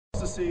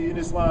apostasy in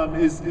Islam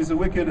is a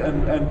wicked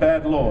and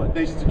bad law. It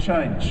needs to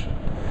change.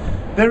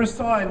 There are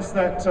signs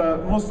that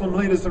Muslim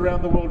leaders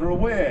around the world are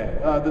aware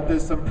that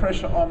there's some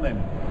pressure on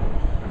them.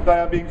 They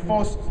are being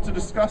forced to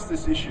discuss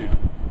this issue.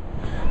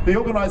 The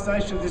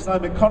organisation of the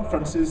Islamic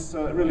Conference is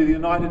really the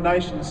United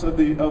Nations of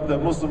the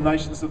Muslim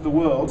nations of the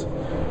world,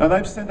 and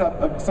they've set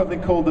up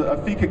something called a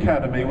Fiqh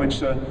Academy,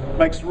 which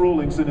makes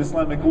rulings in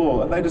Islamic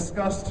law, and they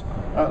discussed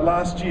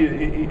last year,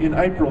 in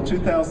April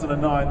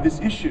 2009, this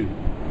issue.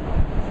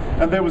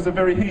 And there was a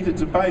very heated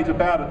debate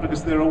about it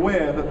because they're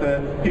aware that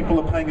the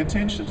people are paying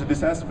attention to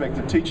this aspect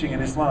of teaching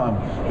in Islam,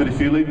 that if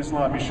you leave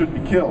Islam you should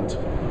be killed.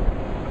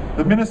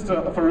 The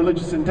Minister for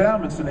Religious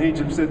Endowments in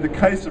Egypt said the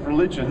case of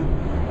religion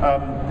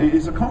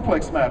is a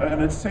complex matter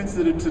and it's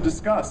sensitive to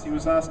discuss. He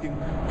was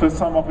asking for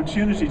some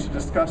opportunity to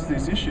discuss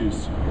these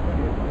issues.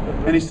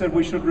 And he said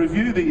we should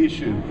review the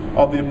issue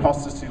of the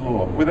apostasy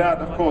law without,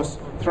 of course,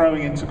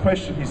 throwing into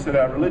question, he said,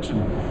 our religion.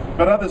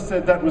 But others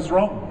said that was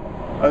wrong.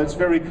 It's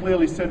very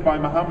clearly said by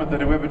Muhammad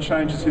that whoever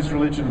changes his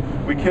religion,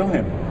 we kill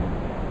him.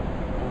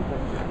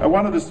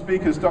 One of the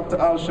speakers, Dr.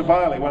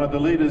 Al-Shabaili, one of the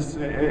leaders,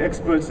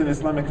 experts in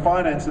Islamic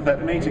finance at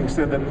that meeting,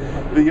 said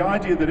that the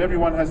idea that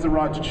everyone has the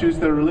right to choose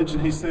their religion,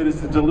 he said,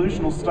 is a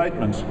delusional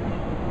statement.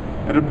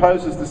 It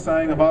opposes the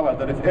saying of Allah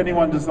that if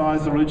anyone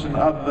desires a religion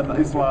other than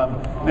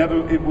Islam,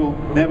 never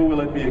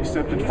will it be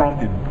accepted from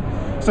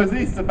him. So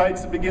these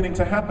debates are beginning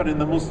to happen in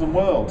the Muslim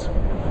world.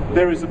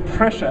 There is a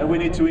pressure, and we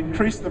need to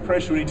increase the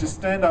pressure. We need to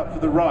stand up for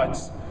the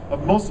rights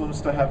of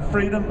Muslims to have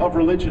freedom of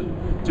religion,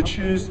 to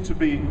choose to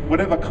be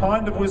whatever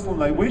kind of Muslim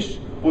they wish,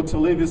 or to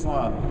leave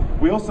Islam.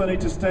 We also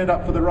need to stand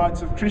up for the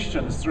rights of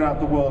Christians throughout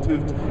the world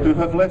who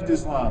have left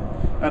Islam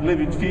and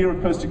live in fear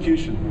of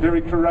persecution.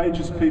 Very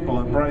courageous people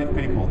and brave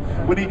people.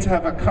 We need to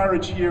have a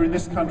courage here in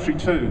this country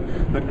too,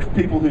 that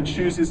people who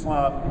choose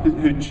Islam,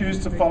 who choose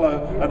to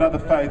follow another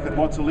faith and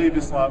want to leave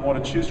Islam,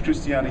 want to choose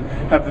Christianity,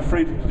 have the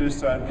freedom to do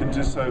so and can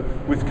do so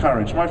with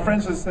courage. My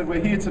friends, as I said, we're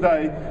here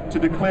today to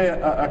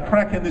declare a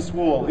crack in this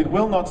wall. It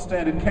will not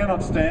stand, it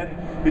cannot stand.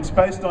 It's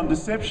based on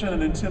deception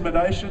and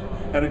intimidation,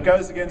 and it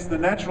goes against the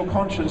natural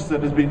conscience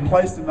that has been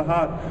placed in the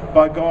heart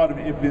by God,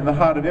 in the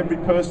heart of every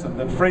person,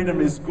 that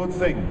freedom is a good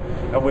thing.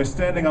 And we're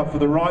standing up for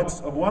the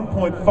rights of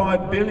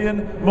 1.5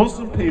 billion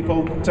Muslim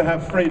people to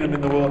have freedom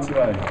in the world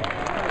today.